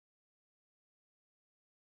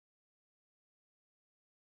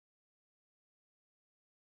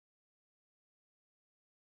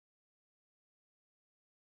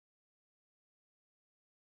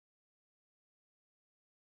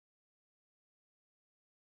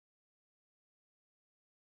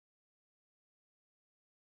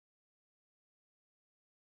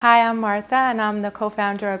Hi, I'm Martha, and I'm the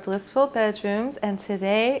co-founder of Blissful Bedrooms, and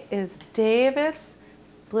today is David's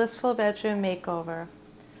Blissful Bedroom Makeover.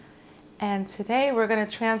 And today we're going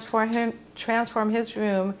to transform his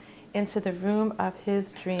room into the room of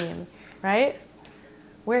his dreams, right?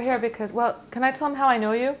 We're here because, well, can I tell him how I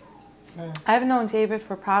know you? Yeah. I've known David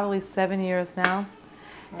for probably 7 years now,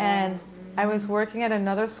 and I was working at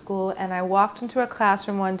another school, and I walked into a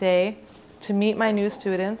classroom one day to meet my new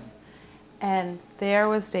students, and there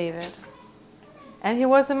was David. And he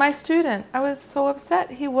wasn't my student. I was so upset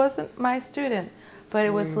he wasn't my student. But it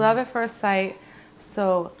was love at first sight,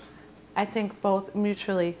 so I think both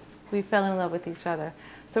mutually we fell in love with each other.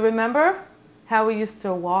 So remember how we used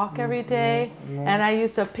to walk every day? And I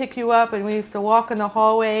used to pick you up and we used to walk in the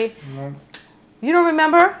hallway? You don't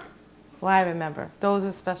remember? Well, I remember. Those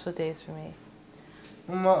were special days for me.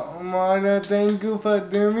 Mama, thank you for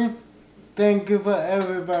doing. Thank you for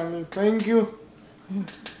everybody. Thank you.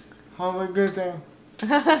 Have a good day.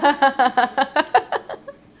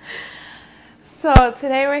 So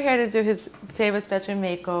today we're here to do David's bedroom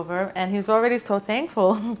makeover, and he's already so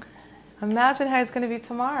thankful. Imagine how it's going to be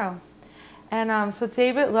tomorrow. And so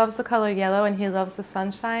David loves the color yellow, and he loves the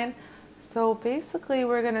sunshine. So basically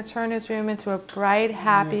we're going to turn his room into a bright,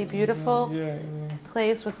 happy, beautiful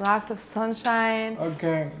place with lots of sunshine.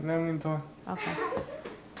 Okay, let me talk. Okay.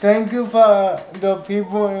 Thank you for the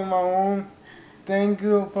people in my room. Thank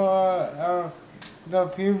you for the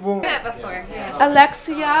people. Met before. Yeah.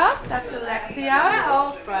 Alexia, that's Alexia. We're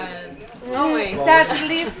old friends. Oh wait. That's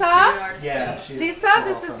Lisa. Yeah, Lisa,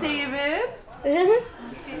 this is David.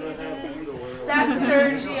 That's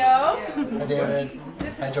Sergio. Hi, David.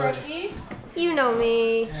 This Hi, is George. Brookie. You know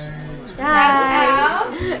me. That's Al.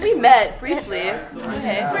 We met briefly.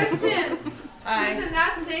 Okay. Kristen. Hi. Kristen,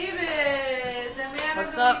 that's David, the man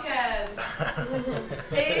What's of the up? weekend.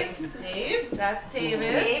 Dave, that's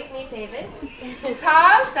David. Dave, meet David.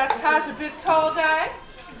 Taj, that's Taj, a big tall guy.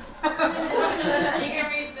 You can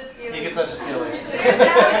reach the ceiling. You can touch the ceiling. There's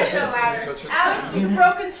Alex. Alex with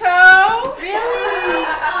broken toe. Really?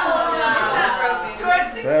 It's not broken. George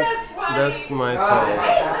thinks that's funny. That's my fault.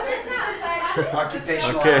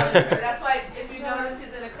 Occupational Okay. hazard. That's why, if you notice,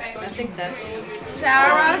 he's in a crank. I think that's you.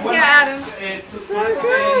 Sarah, yeah, Adam.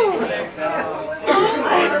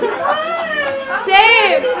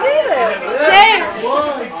 Dave! Dave!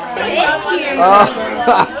 Thank you.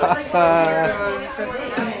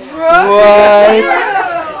 Brooke?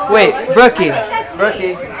 What? Wait, Brookie.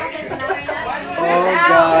 Oh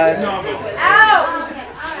God. Out!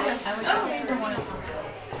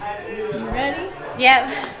 Ready? Yep,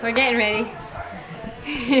 we're getting ready.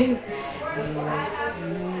 Is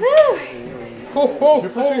there a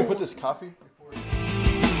place where you put this coffee?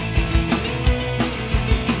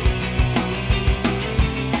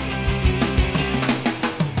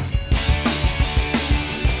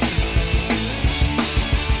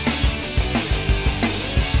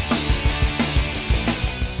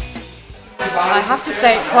 I have to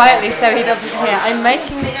say it quietly so he doesn't hear. I'm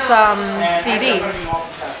making some CDs,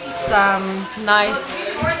 some nice,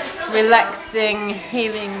 relaxing,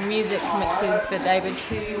 healing music mixes for David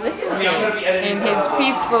to listen to in his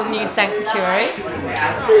peaceful new sanctuary.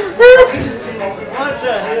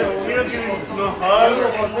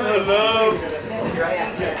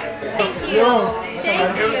 Thank you.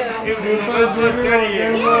 Thank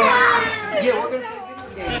you.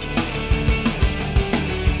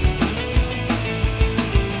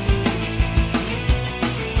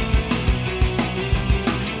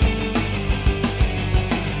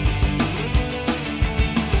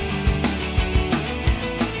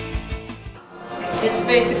 It's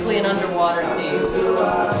basically an underwater theme.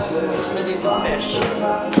 I'm gonna do some fish.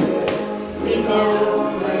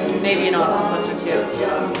 Maybe an octopus or two.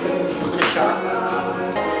 And a shark.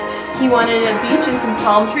 He wanted a beach and some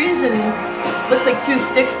palm trees, and looks like 2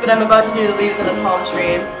 sticks, but I'm about to do the leaves on a palm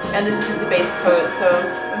tree. And this is just the base coat, so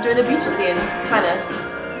I'm doing the beach scene, kinda.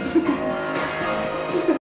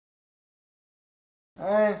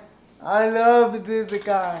 I love this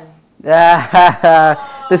guy.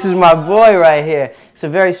 This is my boy right here. It's a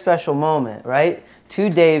very special moment, right? 2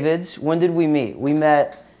 Davids. When did we meet? We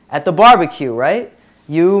met at the barbecue, right?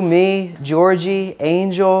 You, me, Georgie,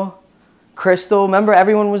 Angel, Crystal. Remember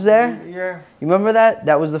everyone was there? Yeah. You remember that?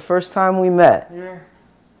 That was the first time we met. Yeah.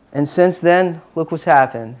 And since then, look what's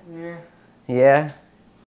happened. Yeah. Yeah?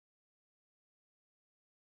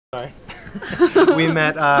 I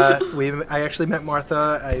actually met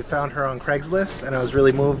Martha. I found her on Craigslist, and I was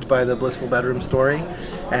really moved by the Blissful Bedroom story.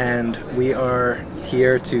 And we are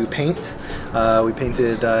here to paint. We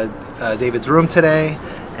painted David's room today,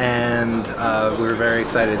 and we were very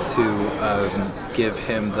excited to give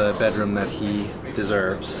him the bedroom that he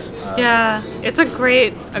deserves. Yeah, it's a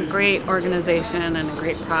great organization and a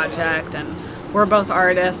great project, and we're both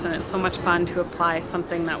artists, and it's so much fun to apply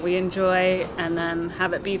something that we enjoy and then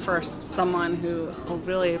have it be for someone who will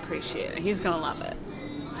really appreciate it. He's gonna love it.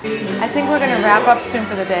 I think we're going to wrap up soon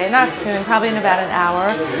for the day. Not soon, probably in about an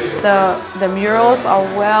hour. The murals are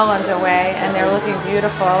well underway and they're looking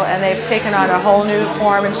beautiful, and they've taken on a whole new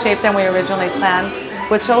form and shape than we originally planned,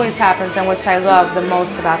 which always happens and which I love the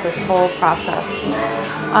most about this whole process.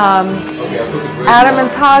 Adam and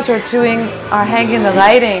Taj are hanging the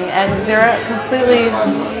lighting, and they're completely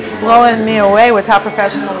blowing me away with how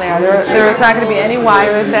professional they are. There's not going to be any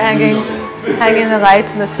wires. They're hanging the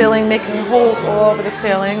lights in the ceiling, making holes all over the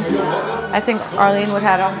ceiling. I think Arlene would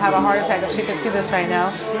have a heart attack if she could see this right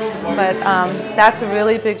now. But that's a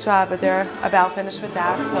really big job, but they're about finished with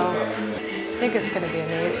that. So I think it's going to be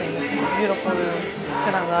amazing. It's a beautiful room. It's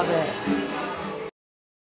going to love it.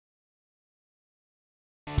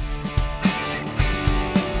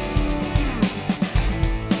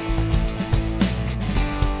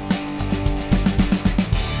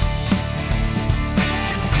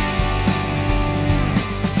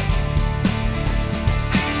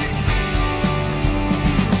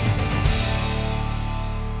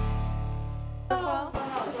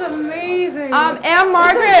 Amazing. And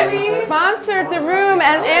Margaret sponsored the room,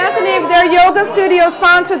 and Anthony, their yoga studio,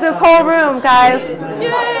 sponsored this whole room, guys.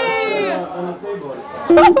 Yay!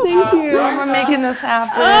 Thank you for making this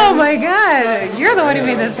happen. Oh my God, you're the one who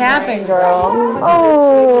made this happen, girl.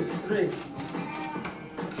 Oh.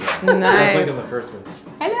 Nice. the first one.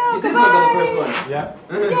 Hello, goodbye. The first one. Yeah.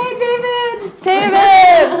 Yay, David.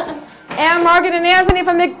 David. And Margaret and Anthony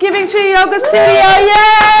from the Giving Tree Yoga Studio.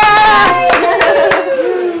 Yay!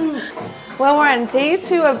 Well, we're on day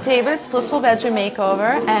 2 of David's Blissful Bedroom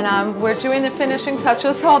Makeover, and we're doing the finishing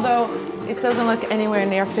touches, although it doesn't look anywhere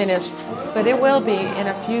near finished, but it will be in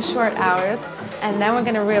a few short hours. And then we're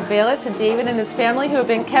going to reveal it to David and his family, who have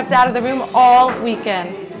been kept out of the room all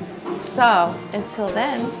weekend. So, until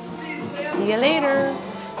then, see you later.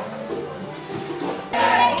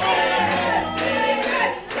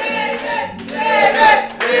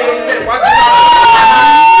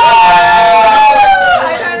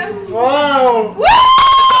 Wow!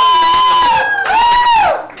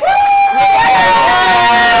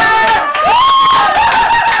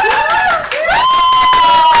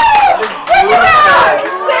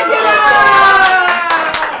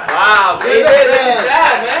 Wow, David, look at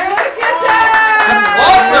that, man. Look at that! That's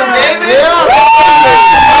awesome, David.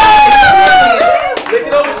 Look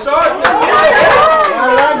at all the shorts. I like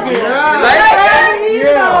it. You like that?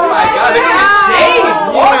 Yeah. Oh my God, look at the shades.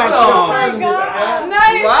 Awesome.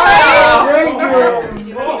 Nice! Wow. Thank you.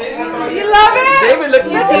 You love it? David, look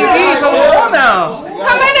at your TV. It's on the wall now.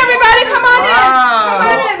 Come in, everybody. Come on in. Come on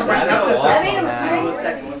in. That's awesome.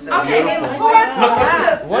 Okay,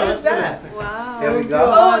 let's What is that? There we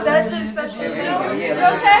go. Oh, that's a special. You okay?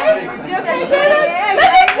 You okay, Shannon?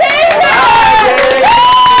 Look at David!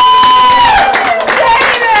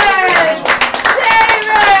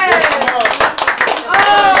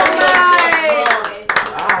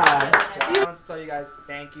 I want to tell you guys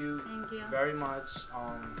thank you very much.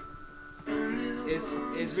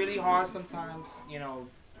 It's really hard sometimes, you know,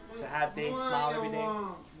 to have Dave smile every day,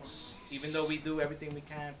 even though we do everything we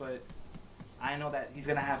can, but I know that he's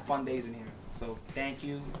gonna have fun days in here. So thank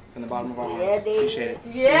you from the bottom of our hearts. Appreciate it.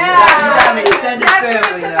 Yeah! Extended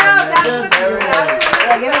family now, man.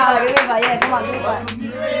 Yeah, come on, give it back.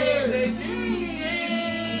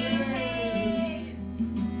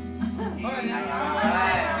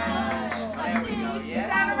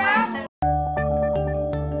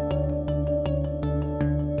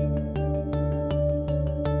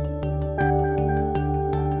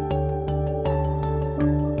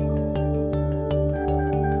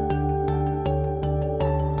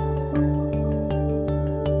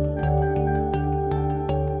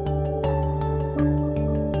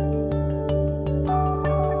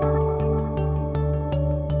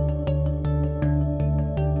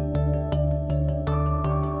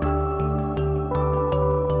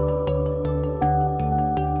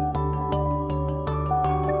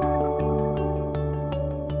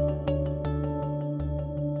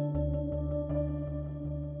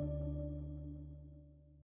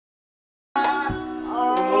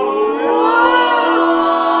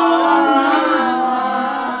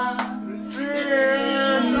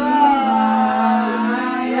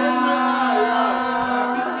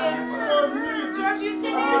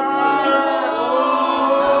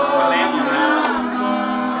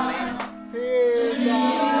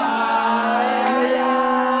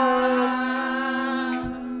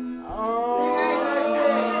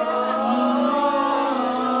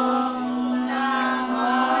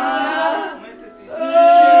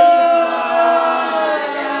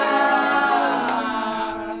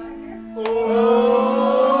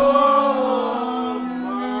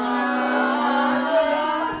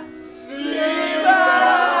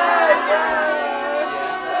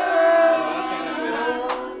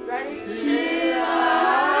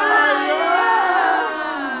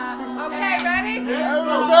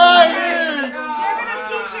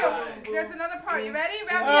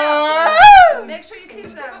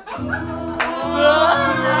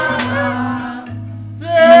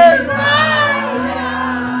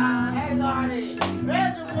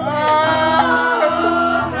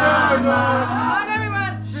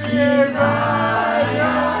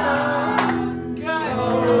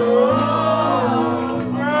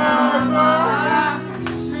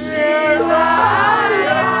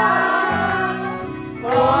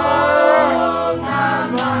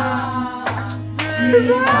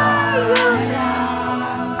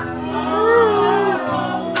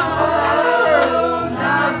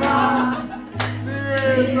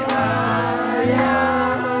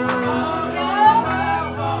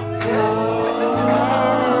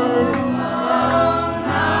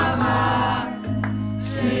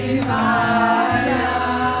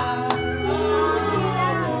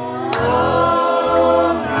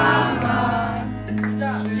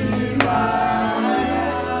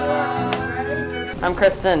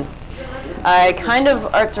 Kristen. I kind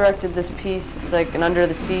of art directed this piece. It's like an under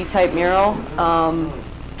the sea type mural.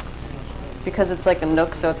 Because it's like a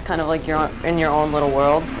nook, so it's kind of like you're in your own little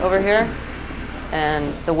world over here.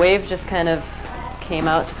 And the wave just kind of came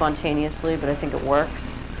out spontaneously, but I think it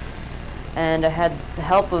works. And I had the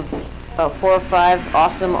help of about 4 or 5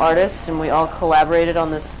 awesome artists, and we all collaborated on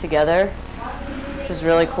this together, which is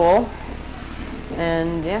really cool.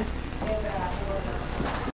 And yeah,